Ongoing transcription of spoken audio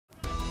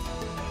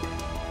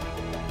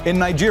In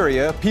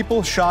Nigeria,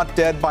 people shot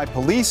dead by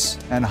police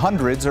and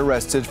hundreds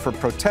arrested for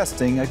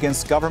protesting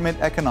against government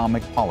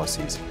economic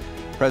policies.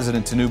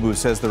 President Tinubu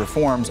says the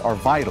reforms are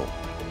vital.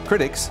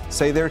 Critics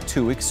say they're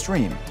too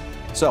extreme.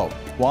 So,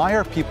 why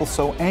are people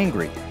so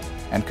angry?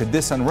 And could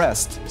this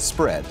unrest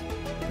spread?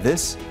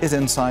 This is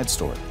Inside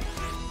Story.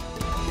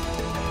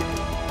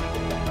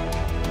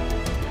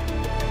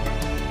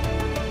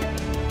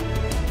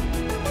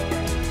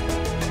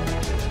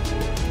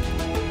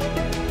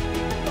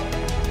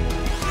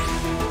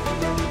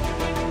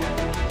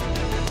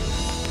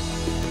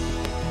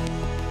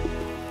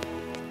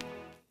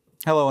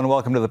 Hello and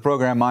welcome to the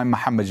program. I'm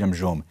Mohammed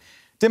Jamjoom.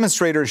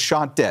 Demonstrators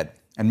shot dead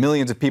and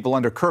millions of people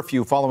under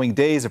curfew following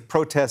days of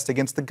protest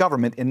against the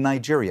government in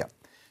Nigeria.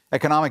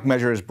 Economic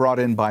measures brought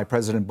in by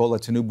President Bola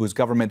Tinubu's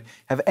government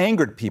have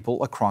angered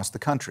people across the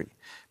country.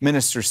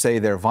 Ministers say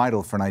they're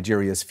vital for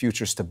Nigeria's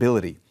future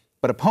stability,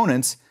 but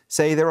opponents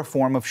say they're a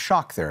form of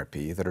shock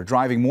therapy that are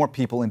driving more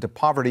people into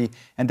poverty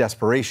and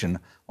desperation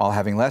while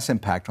having less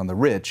impact on the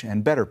rich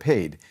and better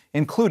paid,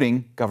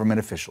 including government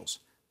officials.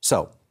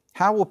 So,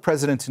 how will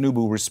President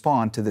Tinubu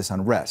respond to this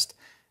unrest?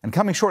 And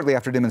coming shortly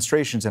after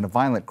demonstrations and a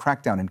violent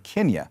crackdown in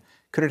Kenya,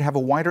 could it have a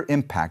wider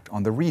impact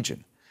on the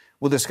region?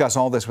 We'll discuss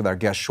all this with our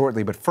guests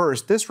shortly, but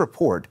first, this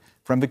report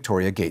from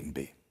Victoria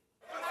Gatenby.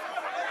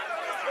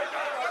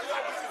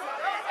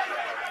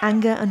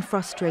 Anger and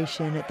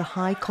frustration at the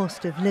high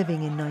cost of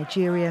living in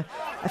Nigeria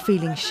are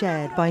feelings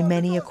shared by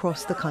many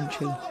across the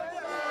country.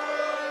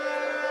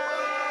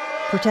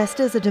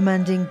 Protesters are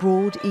demanding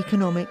broad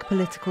economic,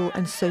 political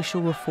and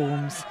social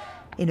reforms.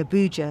 In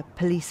Abuja,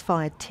 police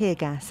fired tear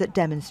gas at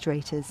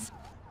demonstrators.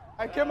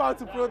 I came out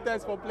to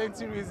protest for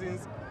plenty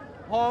reasons.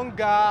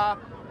 Hunger,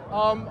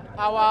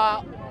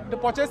 the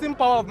purchasing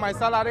power of my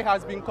salary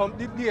has been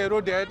completely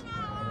eroded.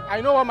 I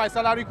know what my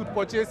salary could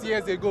purchase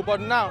years ago, but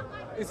now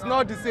it's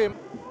not the same.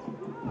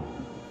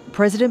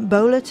 President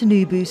Bola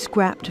Tinubu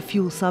scrapped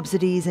fuel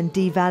subsidies and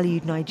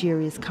devalued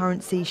Nigeria's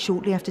currency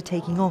shortly after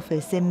taking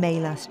office in May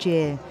last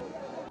year.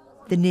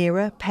 The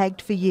naira,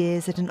 pegged for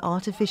years at an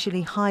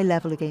artificially high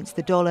level against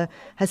the dollar,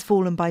 has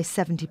fallen by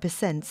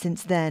 70%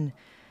 since then.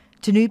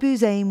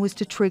 Tinubu's aim was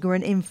to trigger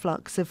an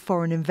influx of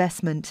foreign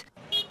investment.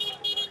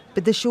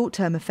 But the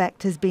short-term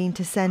effect has been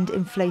to send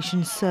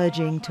inflation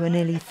surging to a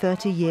nearly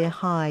 30-year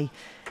high,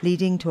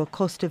 leading to a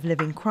cost of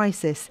living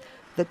crisis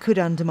that could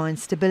undermine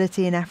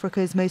stability in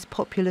Africa's most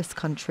populous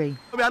country.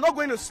 We are not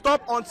going to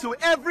stop until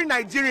every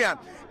Nigerian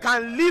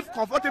can live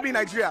comfortably in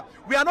Nigeria.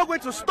 We are not going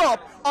to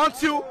stop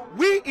until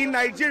we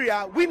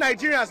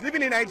Nigerians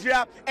living in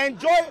Nigeria,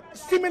 enjoy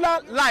similar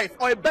life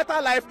or a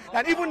better life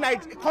than even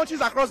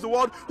countries across the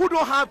world who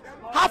don't have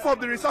half of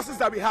the resources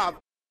that we have.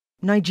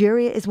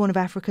 Nigeria is one of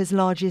Africa's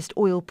largest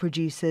oil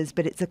producers,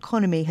 but its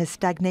economy has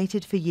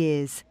stagnated for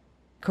years.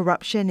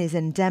 Corruption is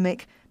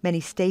endemic, many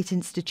state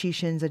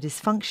institutions are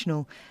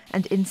dysfunctional,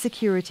 and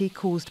insecurity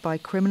caused by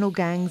criminal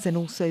gangs and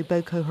also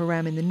Boko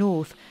Haram in the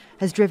north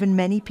has driven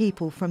many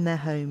people from their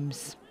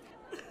homes.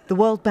 The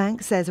World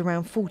Bank says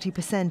around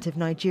 40% of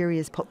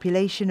Nigeria's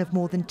population of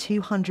more than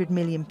 200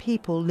 million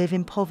people live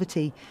in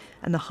poverty,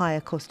 and the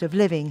higher cost of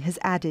living has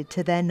added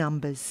to their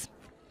numbers.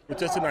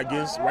 Protesting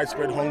against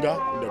widespread hunger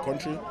in the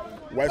country,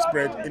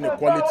 widespread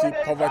inequality,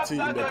 poverty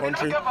in the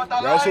country.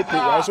 We're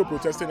also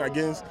protesting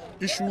against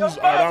issues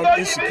around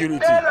insecurity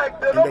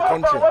in the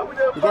country,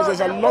 because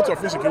there's a lot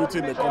of insecurity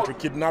in the country,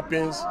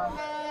 kidnappings.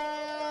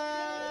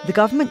 The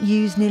government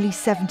used nearly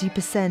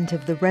 70%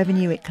 of the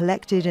revenue it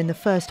collected in the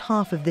first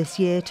half of this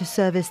year to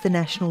service the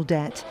national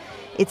debt.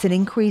 It's an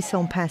increase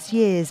on past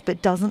years,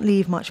 but doesn't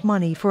leave much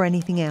money for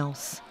anything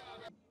else.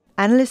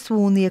 Analysts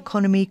warn the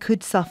economy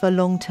could suffer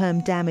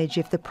long-term damage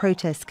if the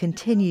protests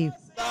continue.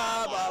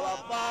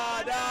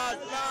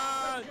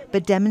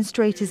 But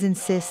demonstrators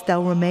insist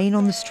they'll remain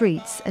on the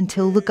streets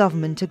until the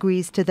government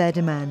agrees to their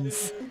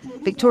demands.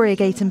 Victoria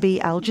Gatenby,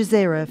 Al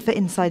Jazeera for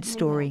Inside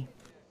Story.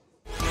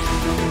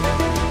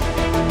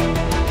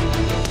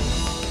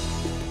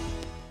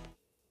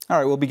 All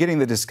right, we'll be getting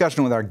the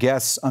discussion with our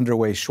guests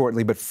underway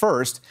shortly, but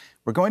first,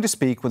 we're going to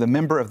speak with a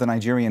member of the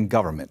Nigerian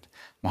government,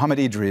 Mohammed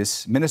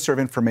Idris, Minister of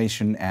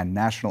Information and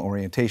National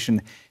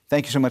Orientation.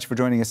 Thank you so much for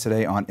joining us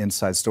today on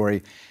Inside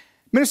Story.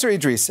 Minister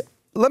Idris,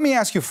 let me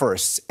ask you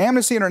first.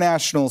 Amnesty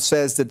International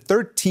says that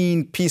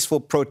 13 peaceful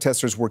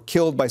protesters were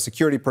killed by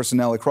security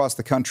personnel across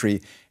the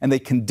country, and they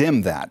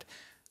condemn that.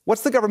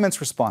 What's the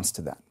government's response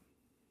to that?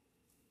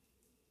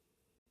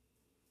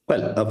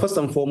 Well, first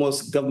and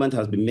foremost, government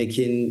has been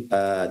making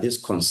this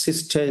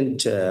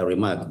consistent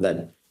remark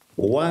that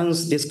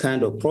once this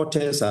kind of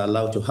protests are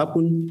allowed to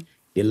happen,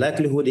 the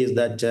likelihood is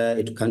that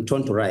it can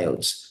turn to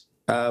riots.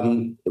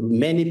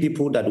 Many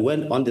people that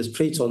went on the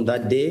streets on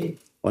that day,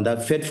 on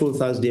that fateful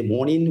Thursday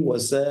morning,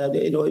 was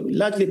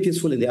largely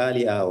peaceful in the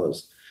early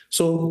hours.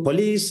 So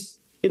police,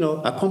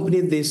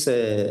 accompanied these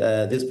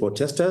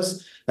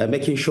protesters,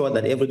 making sure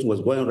that everything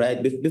was going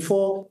right.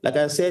 Before, like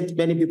I said,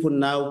 many people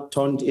now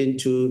turned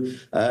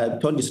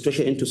the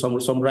situation into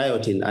some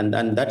rioting, and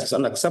that is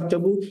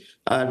unacceptable.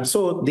 And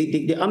so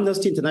the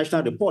Amnesty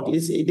International report,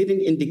 it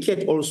didn't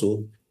indicate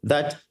also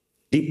that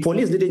The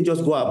police didn't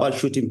just go about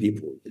shooting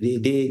people.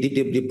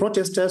 The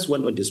protesters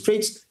went on the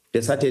streets.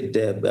 They started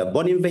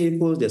burning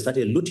vehicles. They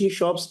started looting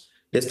shops.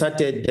 They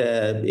started,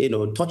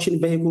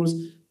 touching vehicles.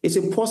 It's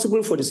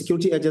impossible for the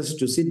security agencies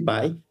to sit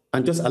by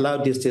and just allow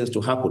these things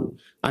to happen.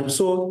 And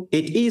so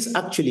it is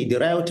actually the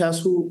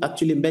rioters who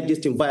actually made this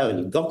thing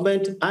violent.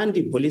 Government and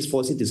the police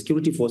forces, the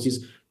security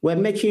forces, were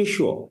making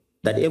sure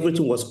that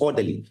everything was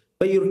orderly.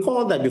 But you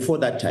recall that before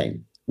that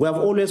time, we have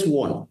always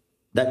warned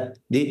that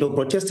the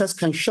protesters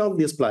can shelve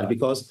this plan,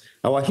 because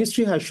our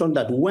history has shown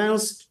that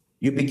once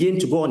you begin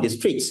to go on the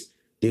streets,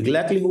 the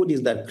likelihood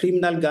is that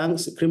criminal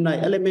gangs, criminal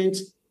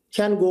elements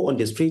can go on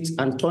the streets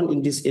and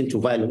turn this into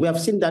violence. We have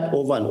seen that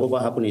over and over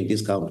happen in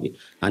this country.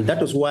 And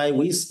that is why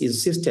we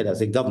insisted as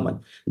a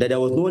government that there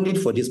was no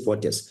need for this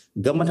protest.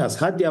 Government has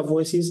heard their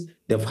voices.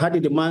 They've heard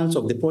the demands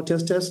of the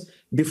protesters.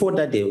 Before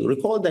that day,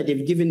 recall that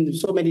they've given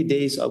so many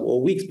days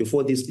or weeks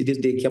before this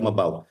day came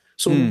about.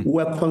 So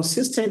we're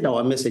consistent in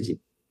our messaging.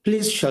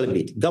 Please shelve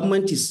it.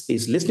 Government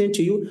is listening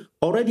to you.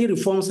 Already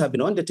reforms have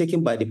been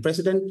undertaken by the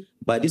president,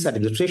 by this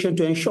administration,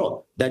 to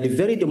ensure that the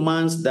very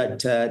demands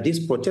that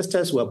these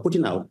protesters were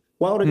putting out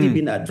were already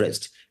being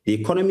addressed. The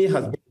economy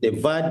has been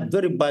a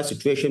very bad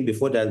situation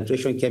before the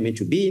administration came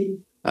into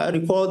being. I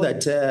recall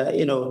that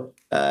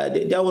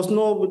there was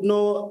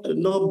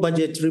no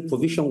budgetary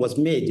provision was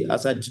made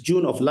as at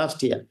June of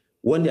last year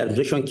when the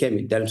administration came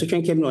in. The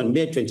administration came in on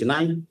May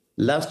 29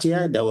 last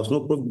year. There was no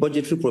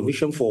budgetary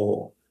provision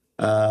for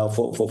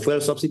fuel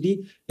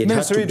subsidy. It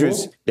Minister had to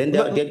Idris, go. Then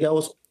there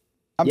was.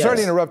 I'm sorry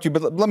to interrupt you,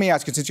 but let me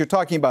ask you, since you're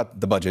talking about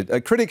the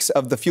budget, critics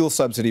of the fuel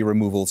subsidy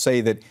removal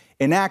say that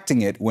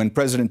enacting it when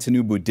President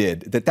Tinubu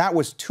did, that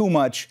was too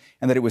much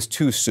and that it was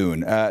too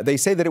soon. They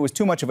say that it was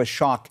too much of a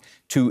shock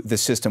to the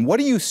system. What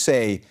do you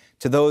say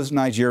to those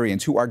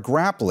Nigerians who are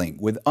grappling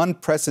with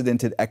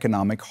unprecedented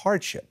economic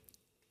hardship?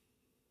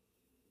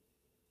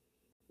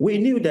 We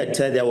knew that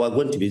there were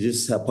going to be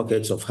these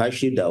pockets of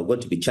hardship, there were going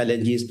to be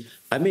challenges.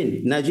 I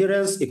mean,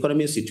 Nigeria's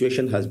economic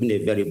situation has been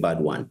a very bad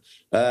one.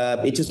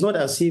 It is not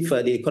as if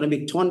the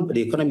economy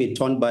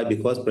turned bad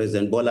because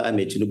President Bola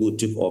Ahmed Tinubu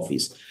took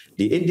office.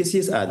 The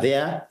indices are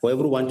there for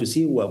everyone to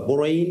see. We are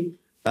borrowing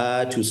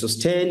to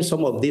sustain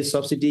some of these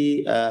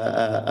subsidy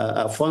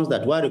funds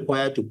that were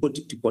required to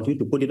continue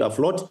to put it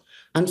afloat.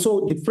 And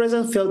so the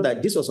president felt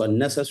that this was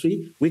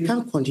unnecessary. We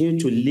can't continue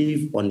to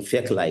live on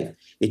fake life.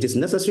 It is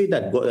necessary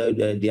that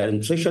the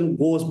administration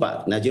goes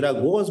back, Nigeria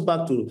goes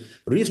back to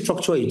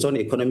restructure its own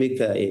economic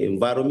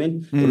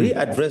environment,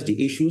 readdress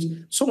the issues.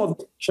 Some of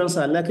the actions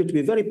are likely to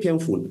be very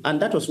painful.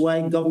 And that was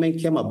why government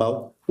came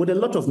about with a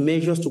lot of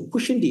measures to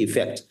cushion the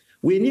effect.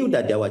 We knew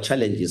that there were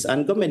challenges,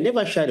 and government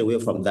never shied away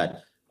from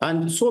that.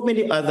 And so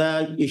many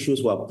other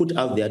issues were put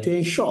out there to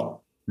ensure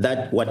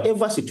that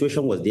whatever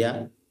situation was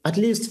there, at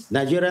least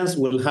Nigerians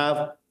will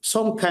have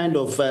some kind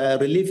of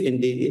relief in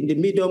the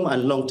medium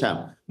and long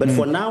term. But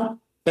for now,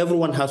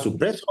 everyone has to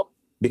brace up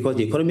because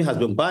the economy has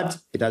been bad.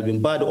 It has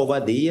been bad over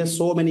the years,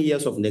 so many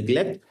years of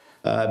neglect,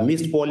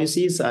 missed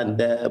policies, and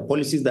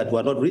policies that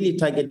were not really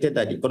targeted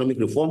at economic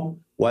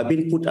reform were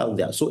being put out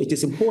there. So it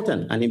is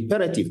important and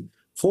imperative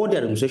for the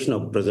administration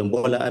of President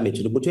Bola Ahmed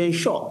Tinubu to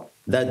ensure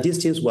that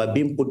these things were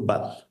being put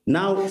back.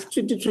 Now,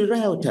 to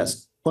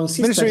rioters,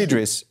 Minister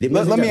Idris,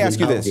 let me ask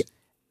you this.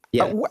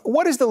 Yeah.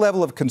 What is the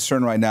level of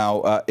concern right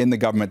now in the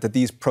government that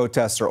these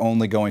protests are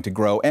only going to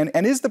grow?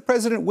 And is the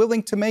president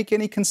willing to make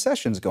any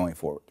concessions going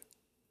forward?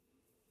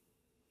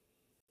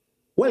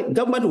 Well,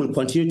 government will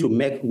continue to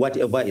make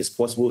whatever is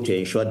possible to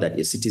ensure that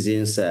the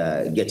citizens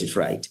get it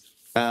right.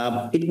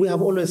 We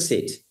have always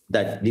said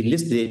that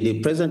the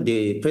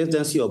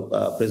presidency of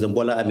President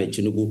Bola Ahmed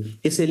Tinubu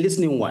is a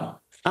listening one,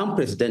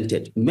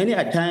 unprecedented. Many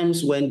a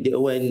times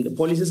when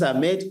policies are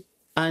made,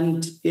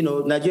 and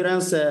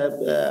Nigerians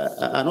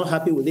are not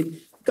happy with it,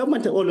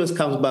 government always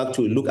comes back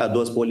to look at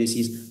those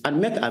policies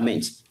and make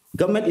amends.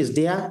 Government is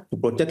there to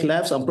protect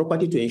lives and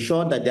property, to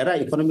ensure that there are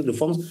economic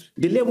reforms.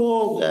 The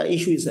labor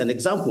issue is an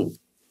example.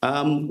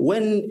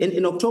 When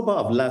in October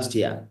of last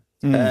year,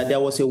 there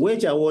was a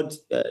wage award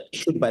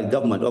issued by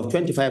government of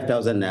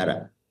 25,000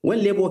 naira.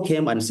 When Labour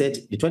came and said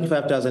the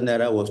 25,000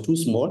 naira was too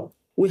small,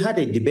 we had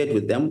a debate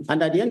with them,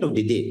 and at the end of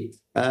the day,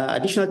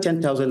 additional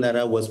 10,000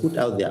 naira was put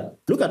out there.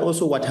 Look at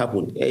also what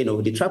happened.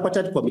 The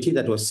tripartite committee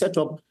that was set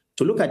up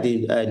to look at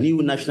the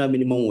new national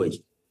minimum wage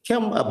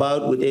came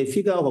about with a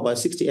figure of about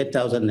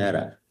 68,000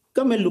 naira.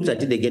 Government looked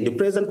at it again. The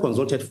president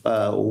consulted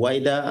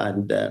wider,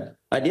 and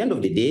at the end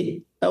of the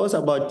day, that was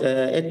about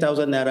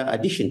 8,000 naira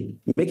addition,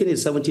 making it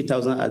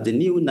 70,000 as the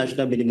new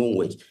national minimum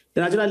wage.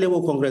 The Nigerian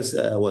Labour Congress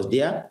was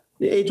there.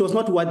 It was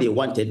not what they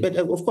wanted, but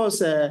of course,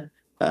 they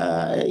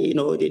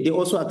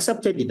also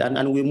accepted it,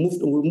 and we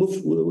moved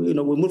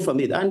from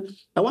it. And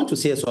I want to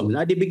say something.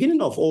 At the beginning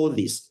of all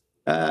this,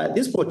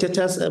 these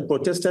protesters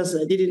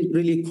didn't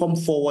really come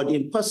forward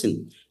in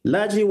person.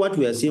 Largely, what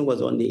we are seeing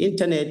was on the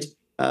internet,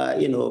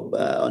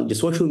 on the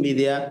social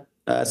media,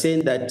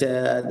 saying that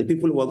the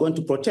people were going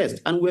to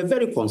protest, and we're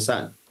very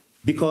concerned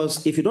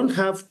because if you don't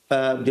have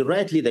the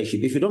right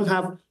leadership, if you don't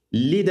have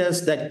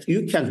leaders that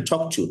you can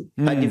talk to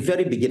at the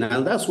very beginning.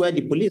 And that's why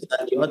the police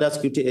and the other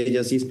security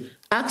agencies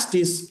asked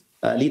these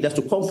leaders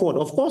to come forward.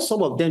 Of course,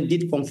 some of them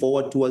did come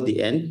forward towards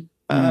the end,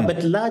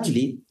 but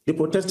largely the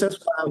protesters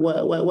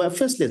were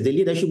faceless. The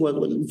leadership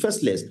was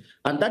faceless.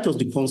 And that was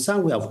the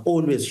concern we have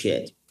always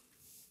shared.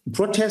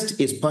 Protest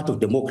is part of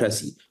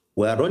democracy.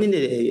 We are running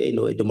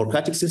a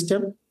democratic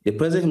system. The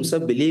president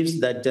himself believes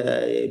that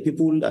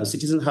people and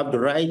citizens have the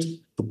right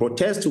to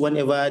protest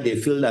whenever they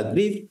feel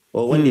aggrieved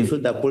or when they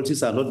feel that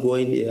politics are not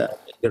going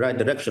the right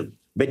direction.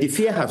 But the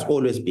fear has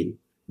always been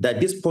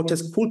that this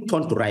protest could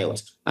turn to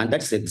riots, and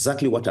that's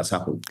exactly what has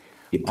happened.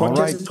 The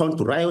protests turned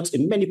to riots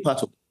in many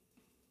parts of it,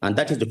 and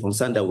that is the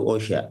concern that we all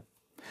share.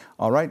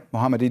 All right,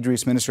 Mohammed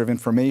Idris, Minister of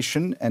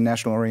Information and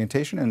National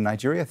Orientation in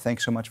Nigeria,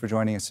 thanks so much for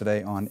joining us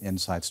today on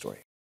Inside Story.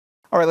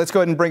 All right, let's go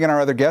ahead and bring in our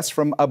other guests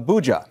from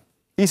Abuja.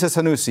 Ayisha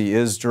Sanusi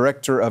is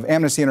Director of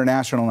Amnesty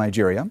International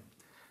Nigeria.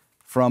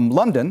 From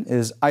London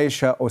is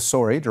Ayisha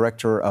Osori,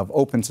 Director of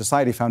Open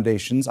Society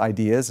Foundation's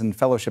Ideas and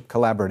Fellowship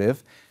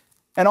Collaborative.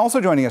 And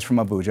also joining us from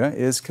Abuja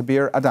is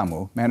Kabir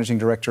Adamu, Managing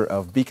Director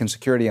of Beacon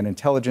Security and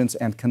Intelligence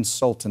and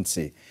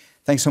Consultancy.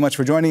 Thanks so much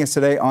for joining us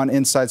today on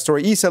Inside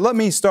Story. Ayisha, let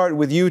me start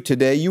with you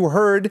today. You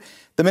heard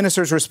the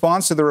minister's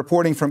response to the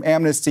reporting from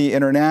Amnesty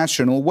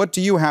International. What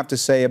do you have to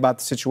say about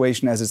the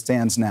situation as it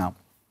stands now?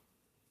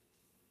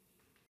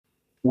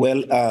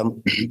 Well,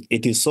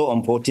 it is so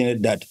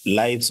unfortunate that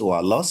lives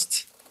were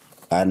lost.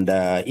 And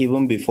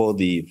even before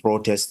the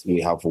protest,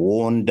 we have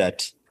warned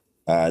that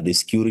the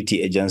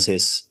security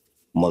agencies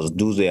must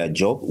do their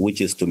job, which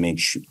is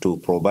to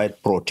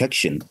provide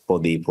protection for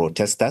the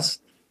protesters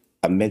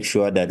and make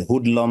sure that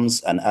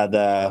hoodlums and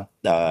other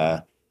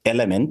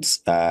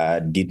elements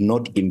did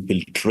not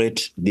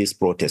infiltrate this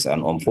protest.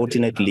 And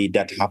unfortunately,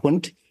 that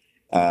happened.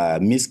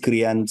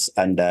 Miscreants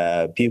and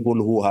people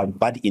who had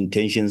bad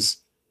intentions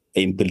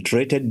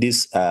infiltrated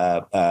this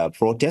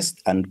protest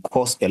and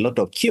caused a lot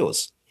of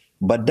chaos.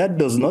 But that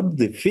does not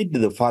defeat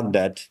the fact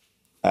that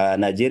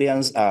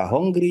Nigerians are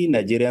hungry,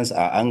 Nigerians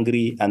are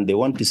angry, and they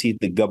want to see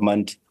the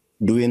government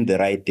doing the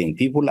right thing.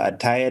 People are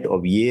tired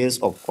of years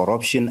of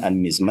corruption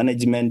and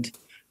mismanagement,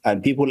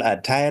 and people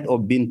are tired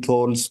of being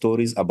told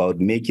stories about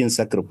making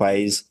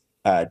sacrifice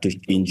to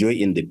enjoy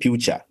in the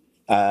future.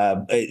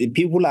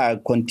 People are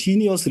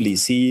continuously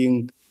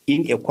seeing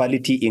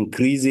inequality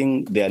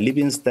increasing, their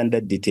living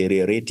standard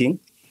deteriorating,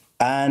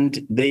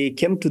 and they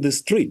came to the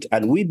street.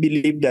 And we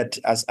believe that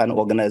as an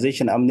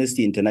organization,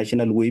 Amnesty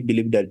International, we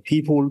believe that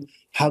people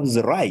have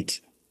the right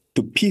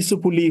to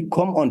peacefully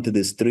come onto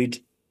the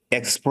street,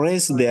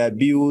 express their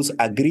views,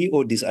 agree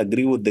or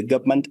disagree with the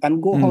government,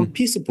 and go home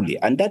peacefully.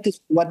 And that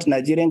is what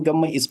Nigerian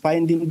government is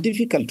finding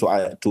difficult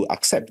to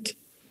accept.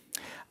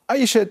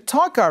 Ayisha,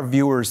 talk our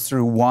viewers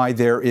through why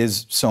there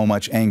is so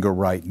much anger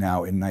right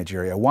now in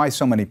Nigeria, why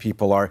so many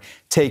people are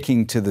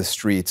taking to the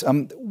streets.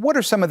 What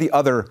are some of the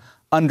other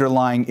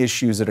underlying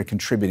issues that are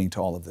contributing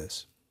to all of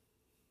this?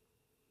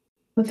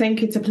 Well,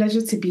 thank you. It's a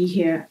pleasure to be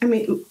here. I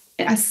mean,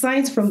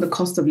 aside from the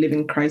cost of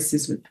living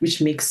crisis,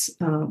 which makes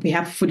we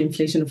have food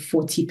inflation of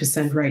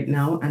 40% right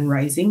now and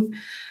rising.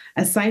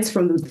 Aside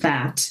from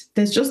that,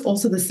 there's just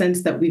also the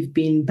sense that we've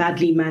been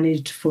badly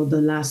managed for the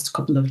last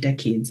couple of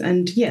decades.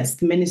 And yes,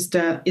 the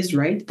minister is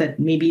right that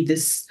maybe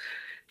this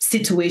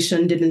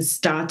situation didn't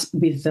start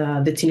with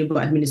the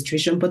Tinubu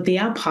administration, but they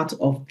are part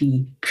of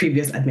the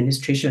previous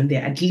administration.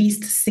 There are at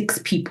least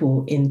 6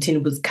 people in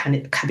Tinubu's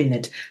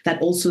cabinet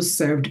that also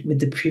served with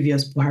the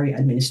previous Buhari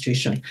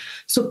administration.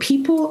 So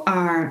people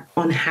are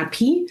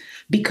unhappy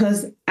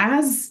because,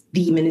 as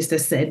the minister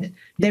said,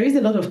 there is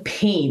a lot of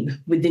pain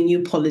with the new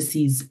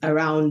policies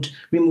around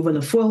removal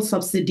of fuel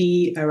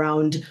subsidy,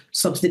 around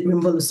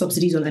removal of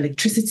subsidies on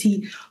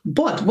electricity.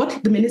 But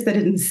what the minister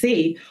didn't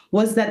say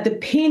was that the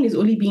pain is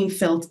only being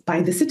felt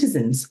by the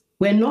citizens.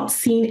 We're not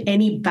seeing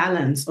any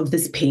balance of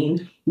this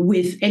pain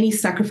with any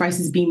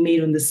sacrifices being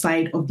made on the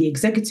side of the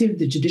executive,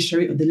 the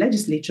judiciary, or the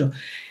legislature.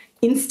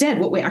 Instead,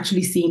 what we're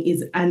actually seeing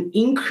is an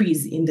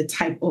increase in the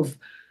type of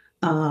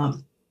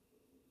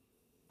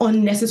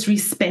unnecessary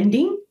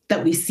spending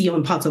that we see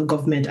on parts of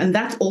government. And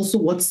that's also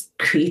what's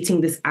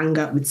creating this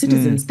anger with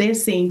citizens. They're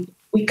saying,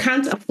 we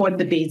can't afford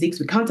the basics.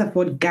 We can't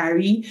afford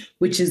gari,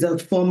 which is a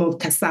form of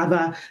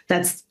cassava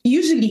that's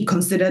usually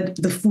considered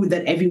the food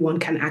that everyone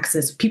can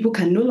access. People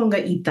can no longer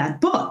eat that,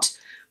 but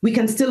we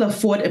can still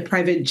afford a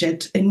private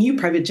jet, a new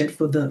private jet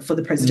for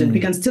the president.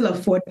 We can still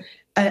afford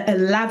a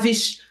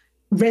lavish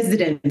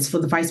residence for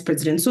the vice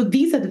president. So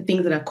these are the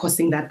things that are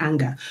causing that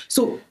anger.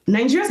 So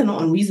Nigerians are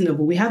not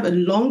unreasonable. We have a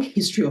long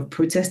history of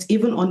protest,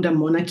 even under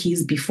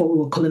monarchies before we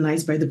were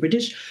colonized by the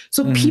British.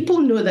 So people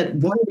know that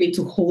one way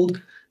to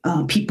hold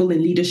people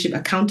in leadership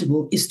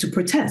accountable is to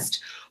protest.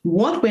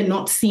 What we're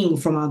not seeing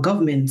from our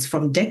governments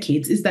from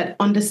decades is that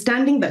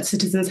understanding that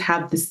citizens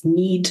have this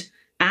need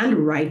and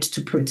right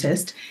to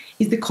protest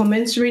is the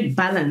commensurate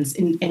balance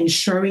in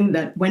ensuring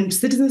that when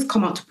citizens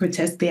come out to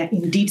protest, they are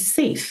indeed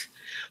safe.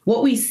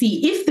 What we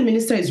see, if the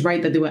minister is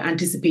right that they were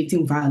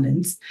anticipating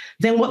violence,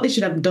 then what they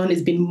should have done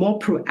is been more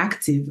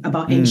proactive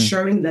about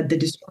ensuring that the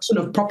destruction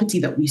of property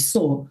that we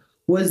saw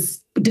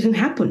didn't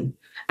happen.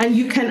 And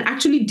you can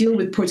actually deal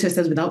with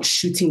protesters without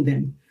shooting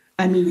them.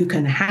 I mean, you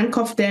can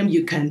handcuff them,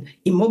 you can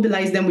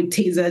immobilize them with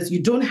tasers.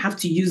 You don't have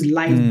to use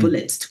live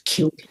bullets to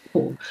kill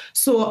people.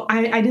 So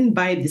I didn't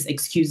buy these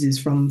excuses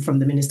from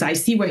the minister. I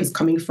see where he's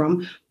coming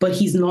from, but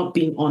he's not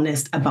being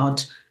honest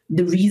about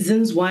the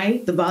reasons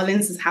why the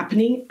violence is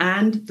happening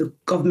and the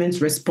government's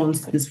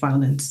response to this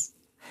violence.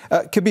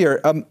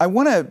 Kabir, I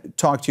want to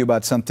talk to you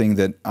about something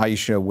that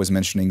Ayisha was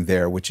mentioning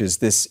there, which is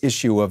this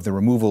issue of the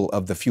removal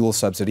of the fuel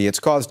subsidy. It's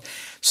caused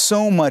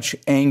so much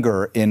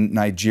anger in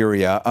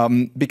Nigeria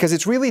because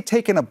it's really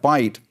taken a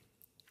bite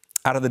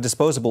out of the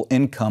disposable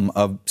income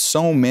of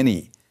so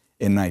many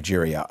in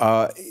Nigeria.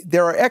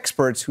 There are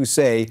experts who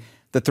say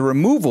that the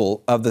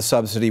removal of the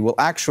subsidy will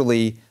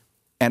actually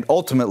and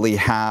ultimately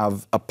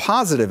have a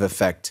positive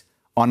effect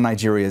on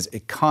Nigeria's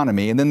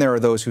economy. And then there are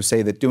those who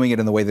say that doing it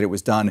in the way that it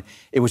was done,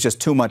 it was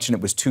just too much and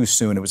it was too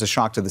soon. It was a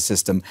shock to the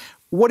system.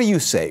 What do you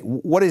say?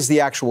 What is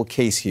the actual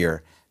case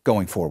here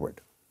going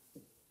forward?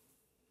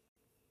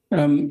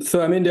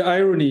 The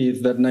irony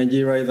is that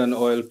Nigeria is an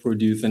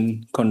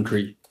oil-producing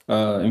country,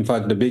 in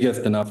fact, the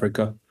biggest in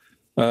Africa.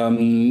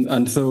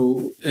 And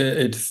so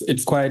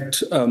it's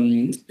quite, a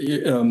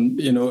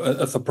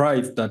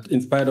surprise that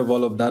in spite of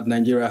all of that,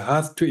 Nigeria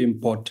has to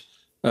import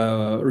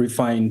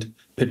refined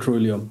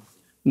petroleum.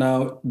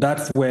 Now,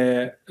 that's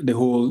where the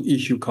whole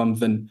issue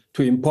comes in,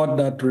 to import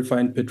that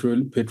refined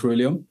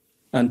petroleum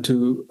and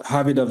to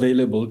have it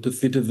available to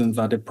citizens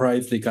at a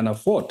price they can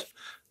afford.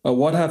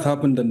 What has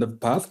happened in the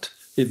past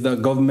is the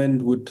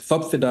government would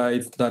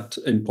subsidize that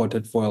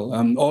imported fuel.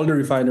 All the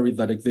refineries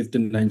that exist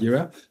in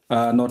Nigeria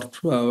are not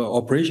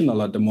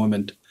operational at the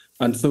moment.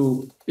 And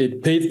so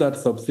it pays that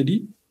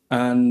subsidy.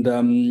 And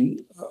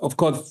of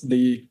course,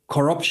 the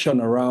corruption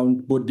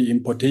around both the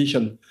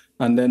importation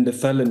and then the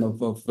selling of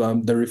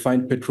the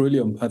refined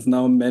petroleum has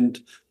now meant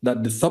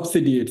that the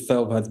subsidy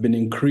itself has been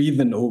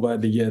increasing over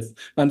the years.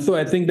 And so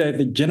I think there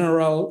is a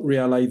general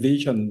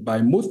realization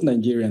by most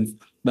Nigerians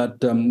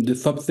that the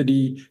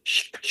subsidy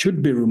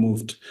should be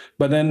removed.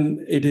 But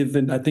then it is,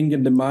 I think,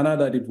 in the manner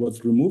that it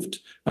was removed.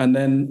 And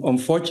then,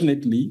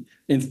 unfortunately,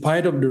 in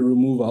spite of the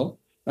removal,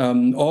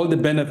 all the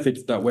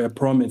benefits that were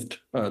promised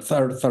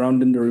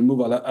surrounding the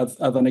removal, as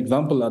an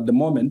example, at the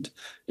moment,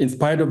 in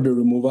spite of the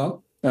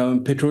removal,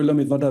 petroleum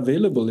is not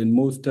available in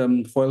most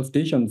fuel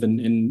stations,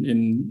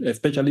 in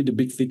especially the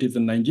big cities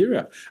in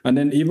Nigeria. And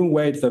then even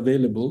where it's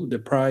available, the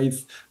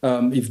price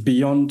is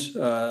beyond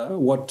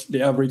what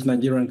the average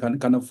Nigerian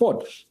can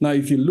afford. Now,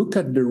 if you look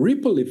at the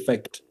ripple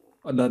effect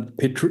that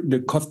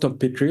the cost of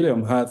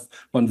petroleum has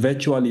on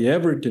virtually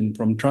everything,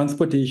 from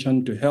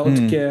transportation to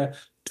healthcare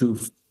to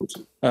food.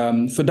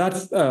 So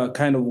that's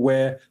kind of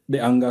where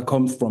the anger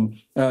comes from.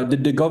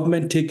 Did the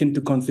government take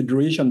into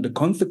consideration the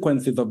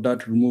consequences of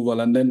that removal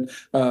and then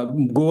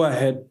go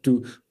ahead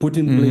to put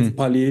in place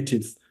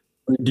palliatives,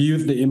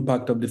 reduce the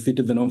impact of the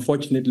citizen?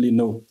 Unfortunately,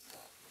 no.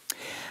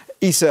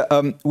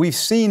 Ayisha, we've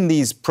seen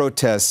these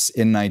protests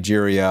in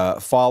Nigeria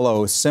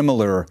follow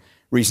similar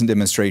recent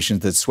demonstrations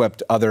that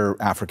swept other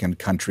African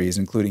countries,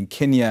 including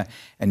Kenya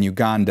and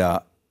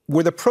Uganda.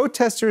 Were the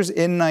protesters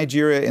in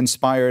Nigeria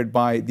inspired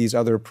by these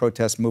other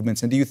protest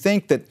movements? And do you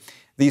think that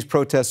these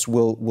protests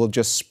will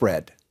just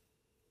spread?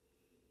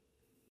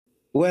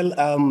 Well,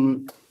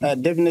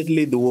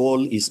 definitely the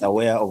world is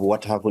aware of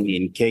what happened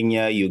in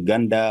Kenya,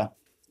 Uganda,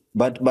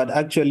 but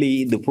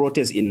actually the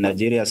protests in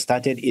Nigeria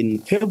started in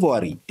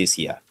February this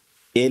year,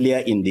 earlier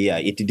in the year.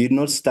 It did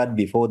not start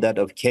before that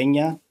of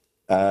Kenya.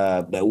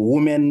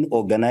 Women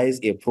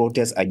organized a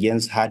protest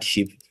against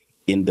hardship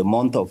in the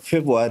month of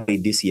February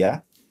this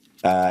year.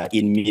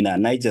 In Mina,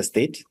 Niger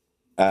State,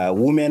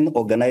 women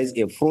organized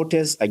a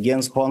protest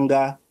against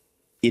hunger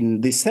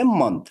in the same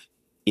month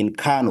in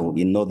Kano,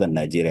 in northern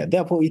Nigeria.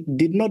 Therefore, it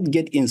did not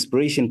get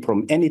inspiration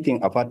from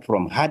anything apart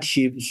from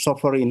hardship,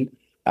 suffering,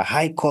 a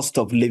high cost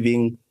of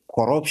living,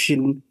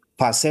 corruption,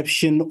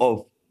 perception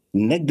of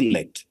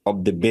neglect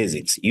of the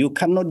basics. You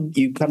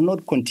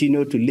cannot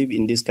continue to live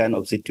in this kind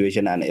of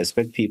situation and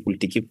expect people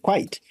to keep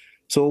quiet.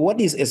 So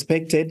what is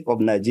expected of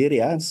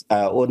Nigerians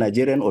or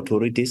Nigerian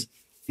authorities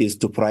is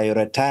to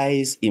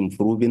prioritize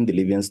improving the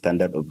living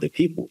standard of the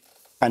people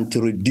and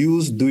to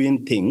reduce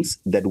doing things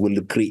that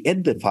will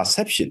create the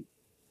perception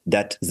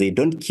that they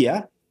don't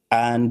care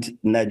and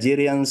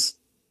Nigerians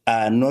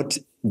are not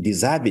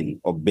deserving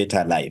of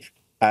better life.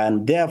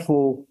 And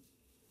therefore,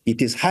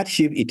 it is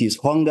hardship, it is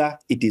hunger,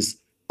 it is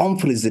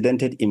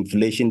unprecedented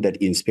inflation that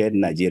inspired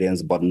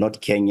Nigerians, but not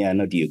Kenya,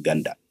 not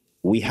Uganda.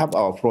 We have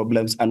our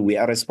problems and we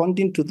are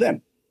responding to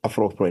them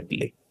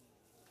appropriately.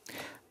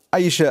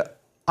 Ayisha,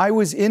 I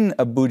was in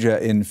Abuja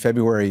in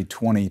February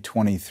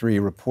 2023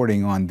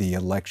 reporting on the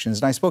elections,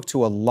 and I spoke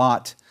to a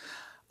lot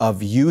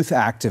of youth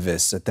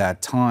activists at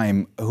that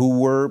time who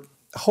were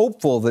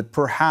hopeful that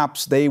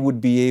perhaps they would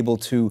be able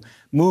to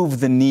move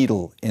the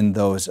needle in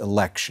those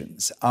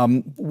elections.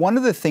 One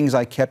of the things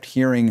I kept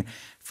hearing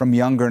from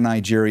younger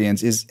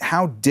Nigerians is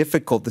how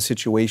difficult the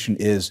situation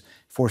is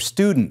for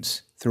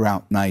students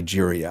throughout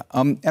Nigeria.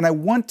 And I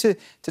want to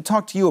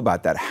talk to you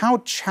about that. How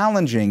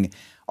challenging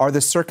are the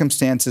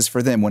circumstances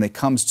for them when it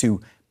comes to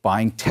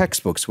buying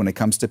textbooks, when it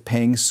comes to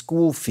paying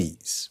school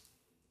fees?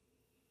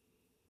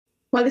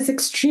 Well, it's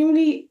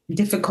extremely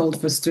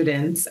difficult for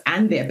students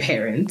and their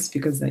parents,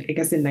 because I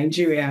guess in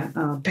Nigeria,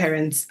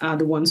 parents are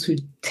the ones who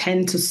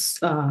tend to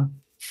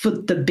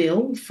foot the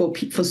bill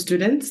for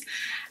students.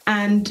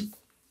 And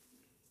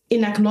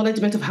in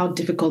acknowledgement of how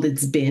difficult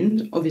it's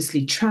been,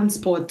 obviously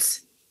transport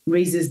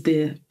raises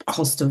the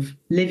cost of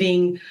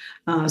living,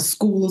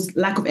 schools,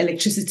 lack of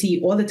electricity,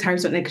 all the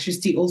tariffs on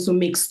electricity also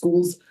make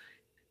schools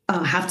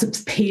have to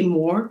pay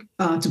more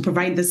to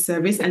provide this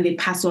service, and they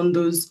pass on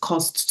those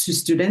costs to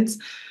students.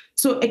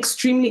 So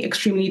extremely,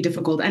 extremely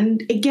difficult.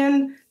 And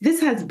again, this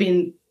has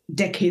been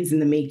decades in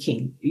the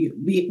making.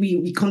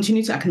 We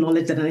continue to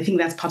acknowledge that, and I think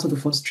that's part of the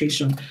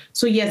frustration.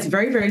 So yes,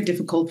 very, very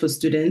difficult for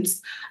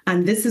students.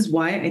 And this is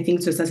why I think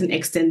to a certain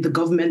extent, this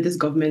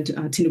government,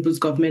 Tinubu's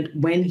government,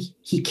 when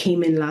he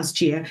came in last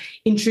year,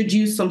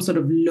 introduced some sort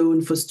of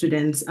loan for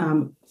students.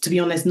 To be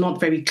honest, not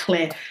very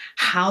clear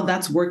how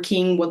that's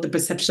working, what the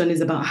perception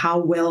is about how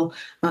well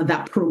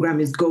that program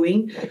is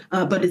going,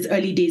 but it's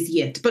early days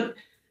yet. But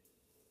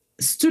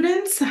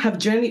students have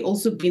generally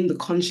also been the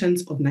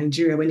conscience of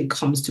Nigeria when it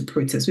comes to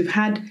protests. We've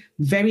had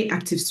very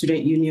active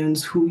student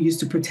unions who used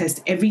to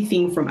protest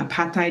everything from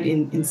apartheid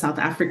in South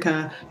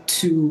Africa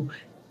to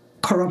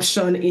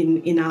corruption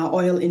in our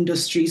oil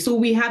industry. So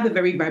we have a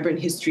very vibrant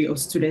history of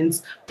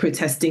students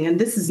protesting, and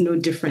this is no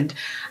different.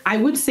 I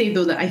would say,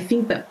 though, that I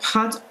think that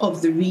part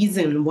of the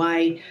reason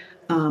why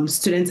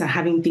students are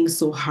having things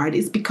so hard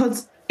is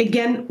because,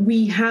 again,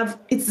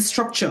 it's the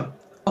structure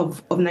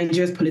of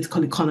Nigeria's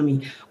political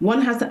economy.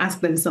 One has to ask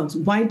themselves,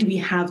 why do we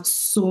have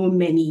so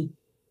many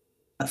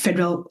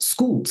federal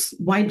schools?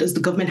 Why does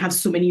the government have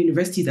so many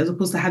universities as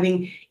opposed to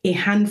having a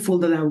handful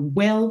that are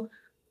well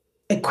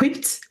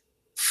equipped,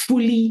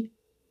 fully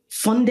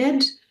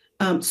funded,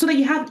 so that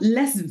you have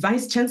less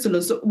vice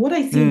chancellors? So what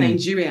I see in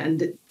Nigeria,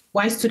 and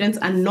why students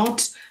are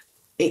not,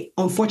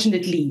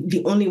 unfortunately,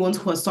 the only ones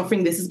who are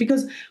suffering this, is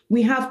because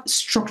we have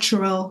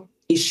structural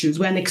issues.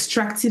 We're an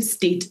extractive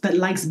state that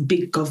likes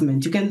big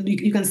government.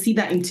 You can see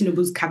that in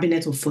Tinubu's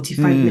cabinet of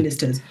 45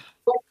 ministers.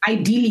 But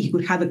ideally, he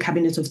could have a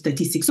cabinet of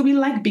 36. So we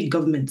like big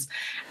governments.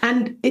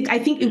 And I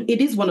think it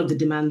is one of the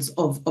demands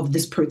of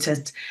this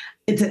protest.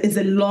 It's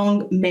a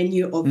long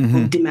menu of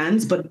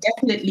demands, but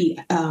definitely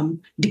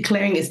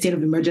declaring a state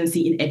of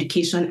emergency in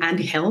education and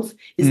health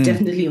is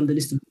definitely on the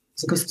list of,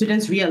 because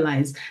students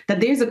realize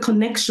that there's a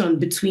connection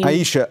between...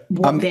 Ayisha,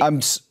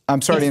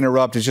 I'm sorry to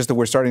interrupt. It's just that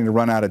we're starting to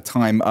run out of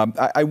time.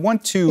 I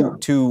want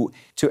to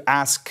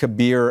ask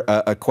Kabir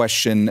a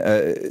question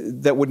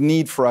that would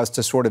need for us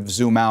to sort of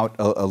zoom out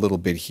a little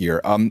bit here.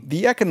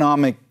 The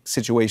economic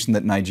situation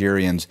that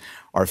Nigerians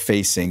are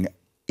facing,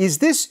 is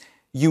this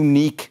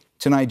unique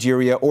to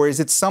Nigeria, or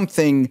is it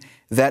something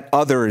that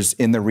others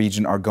in the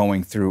region are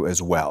going through as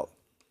well?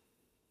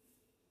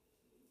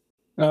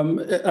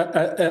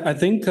 I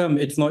think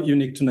it's not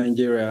unique to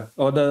Nigeria.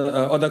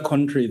 Other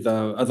countries,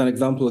 as an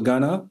example,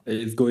 Ghana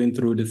is going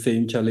through the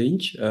same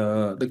challenge,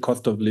 the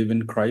cost of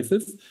living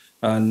crisis,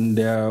 and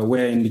there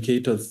were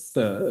indicators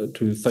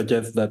to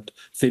suggest that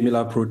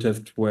similar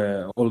protests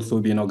were also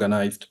being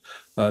organized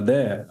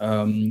there,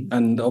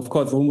 and of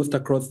course, almost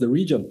across the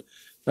region.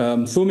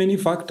 So many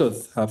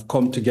factors have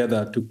come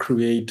together to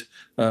create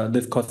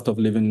this cost of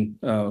living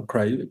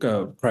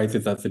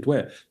crisis, as it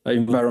were.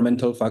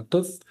 Environmental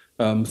factors,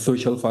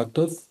 social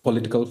factors,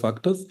 political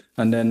factors,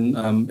 and then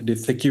the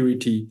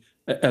security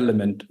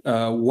element.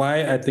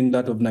 Why I think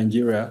that of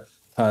Nigeria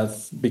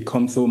has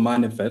become so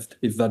manifest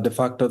is that the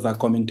factors are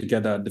coming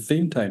together at the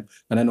same time.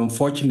 And then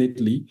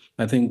unfortunately,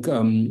 I think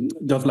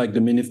just like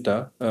the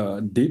minister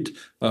did,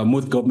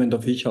 most government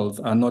officials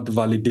are not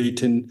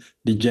validating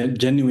the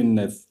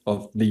genuineness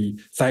of the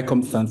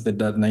circumstances that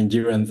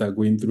Nigerians are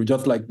going through,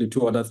 just like the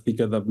two other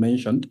speakers have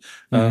mentioned.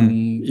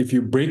 If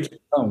you break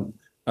it down,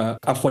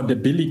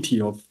 affordability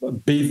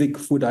of basic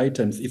food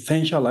items,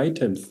 essential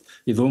items,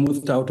 is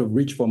almost out of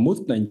reach for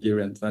most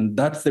Nigerians, and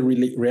that's the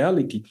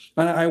reality.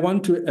 And I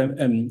want to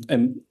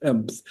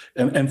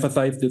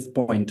emphasize this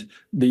point.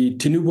 The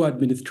Tinubu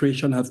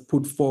administration has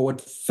put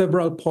forward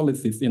several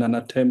policies in an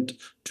attempt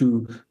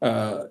to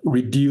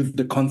reduce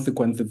the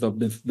consequences of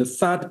this. The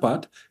sad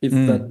part is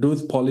that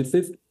those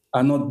policies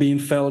are not being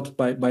felt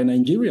by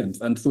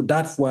Nigerians, and so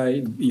that's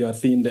why you are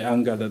seeing the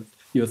anger that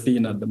you're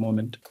seeing at the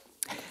moment.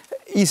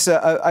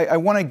 Ayisha, I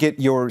want to get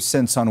your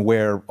sense on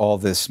where all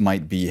this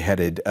might be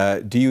headed.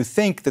 Do you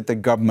think that the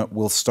government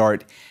will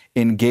start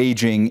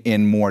engaging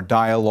in more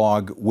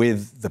dialogue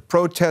with the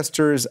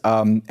protesters?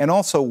 And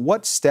also,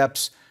 what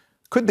steps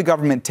could the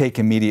government take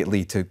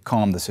immediately to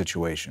calm the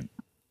situation?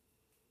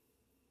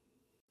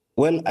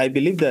 Well, I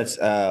believe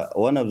that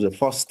one of the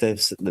first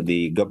steps that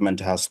the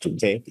government has to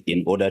take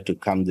in order to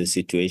calm the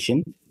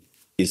situation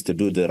is to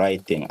do the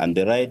right thing. And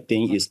the right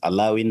thing is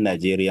allowing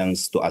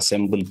Nigerians to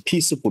assemble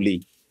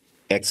peacefully,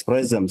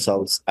 express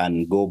themselves,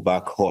 and go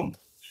back home.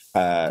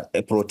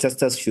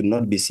 Protesters should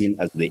not be seen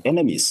as the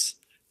enemies.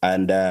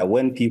 And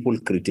when people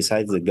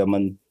criticize the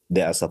government,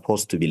 they are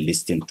supposed to be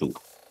listened to.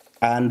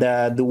 And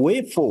the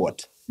way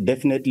forward,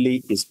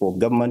 definitely is for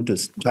government to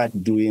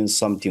start doing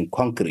something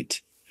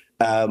concrete.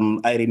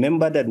 I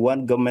remember that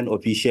one government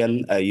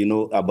official,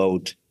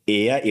 about a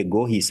year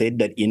ago, he said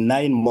that in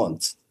 9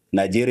 months,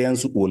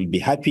 Nigerians will be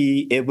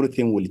happy,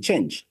 everything will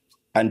change.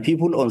 And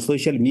people on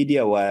social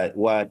media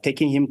were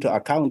taking him to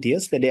account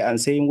yesterday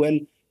and saying, well,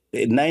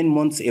 9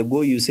 months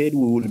ago, you said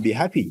we will be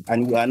happy.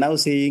 And you are now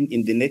saying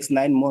in the next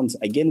 9 months,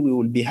 again, we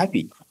will be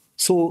happy.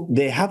 So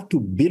they have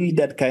to build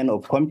that kind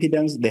of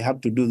confidence. They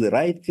have to do the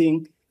right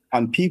thing.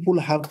 And people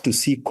have to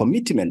see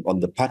commitment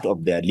on the part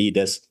of their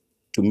leaders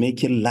to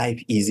making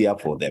life easier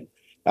for them.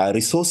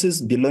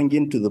 Resources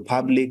belonging to the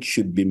public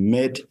should be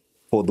made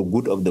for the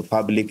good of the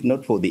public,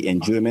 not for the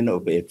enjoyment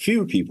of a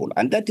few people.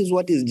 And that is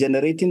what is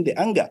generating the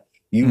anger.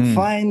 You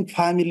find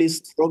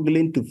families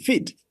struggling to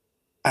feed,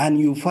 and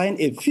you find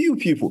a few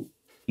people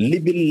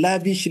living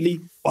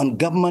lavishly on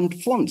government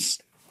funds.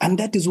 And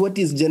that is what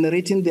is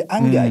generating the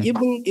anger.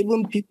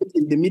 Even people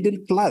in the middle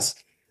class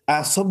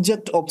are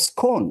subject of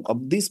scorn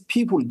of these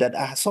people that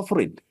are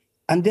suffering.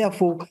 And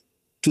therefore,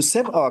 to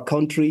save our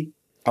country,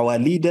 our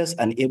leaders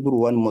and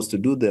everyone must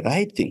do the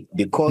right thing,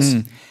 because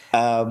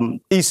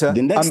Issa,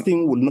 the next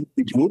thing will not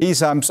be good.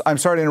 Issa, I'm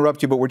sorry to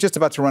interrupt you, but we're just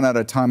about to run out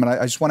of time, and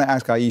I just want to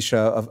ask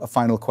Ayisha a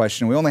final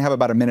question. We only have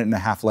about a minute and a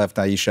half left,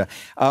 Ayisha.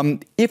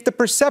 If the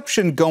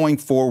perception going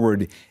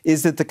forward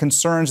is that the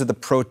concerns of the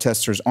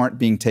protesters aren't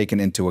being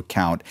taken into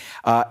account,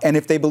 and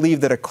if they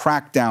believe that a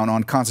crackdown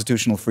on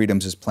constitutional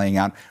freedoms is playing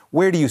out,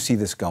 where do you see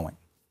this going?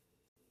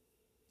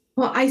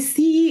 Well, I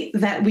see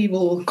that we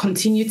will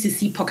continue to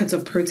see pockets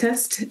of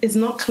protest. It's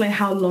not clear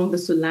how long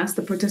this will last.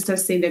 The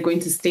protesters say they're going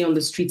to stay on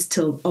the streets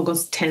till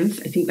August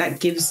 10th. I think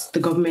that gives the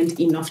government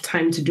enough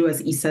time to do,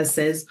 as Issa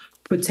says,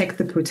 protect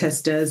the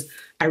protesters,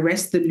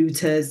 arrest the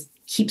looters,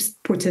 keep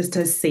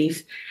protesters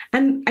safe.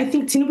 And I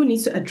think Tinubu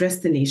needs to address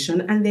the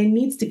nation, and there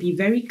needs to be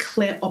very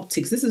clear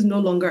optics. This is no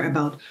longer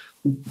about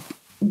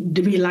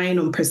relying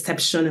on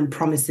perception and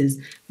promises.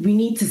 We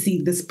need to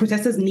see this.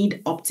 Protesters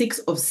need optics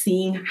of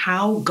seeing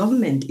how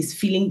government is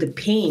feeling the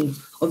pain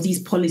of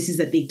these policies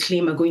that they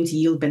claim are going to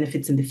yield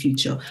benefits in the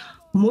future.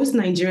 Most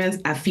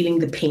Nigerians are feeling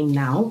the pain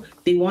now.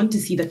 They want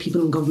to see that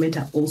people in government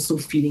are also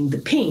feeling the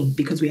pain,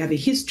 because we have a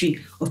history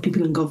of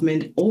people in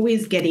government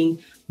always getting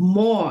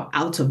more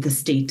out of the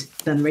state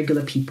than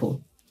regular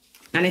people.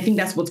 And I think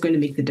that's what's going to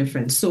make the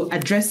difference. So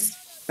address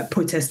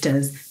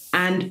protesters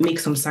and make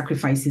some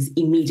sacrifices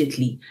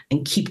immediately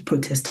and keep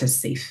protesters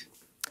safe.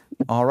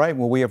 All right.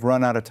 Well, we have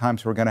run out of time,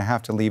 so we're going to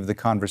have to leave the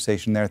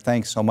conversation there.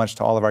 Thanks so much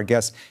to all of our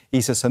guests,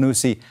 Issa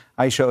Sanusi,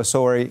 Ayisha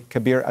Osori,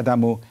 Kabir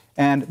Adamu,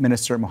 and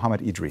Minister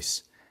Mohammed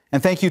Idris.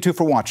 And thank you, too,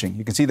 for watching.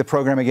 You can see the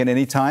program again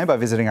anytime by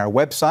visiting our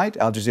website,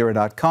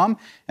 aljazeera.com.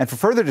 And for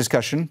further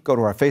discussion, go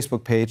to our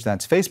Facebook page.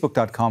 That's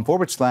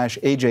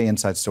facebook.com/AJ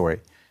Inside Story.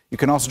 You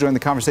can also join the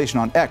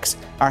conversation on X.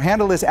 Our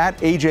handle is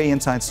 @AJ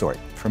Inside Story.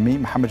 From me,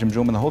 Mohammed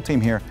Jamjoom, and the whole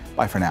team here,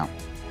 bye for now.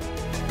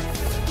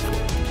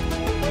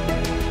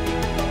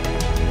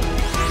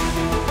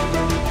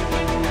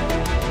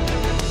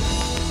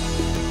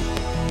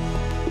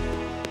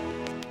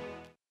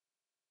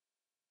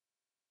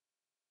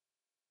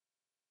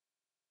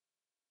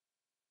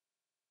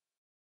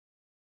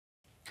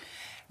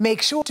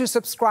 Make sure to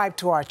subscribe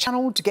to our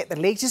channel to get the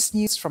latest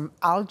news from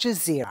Al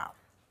Jazeera.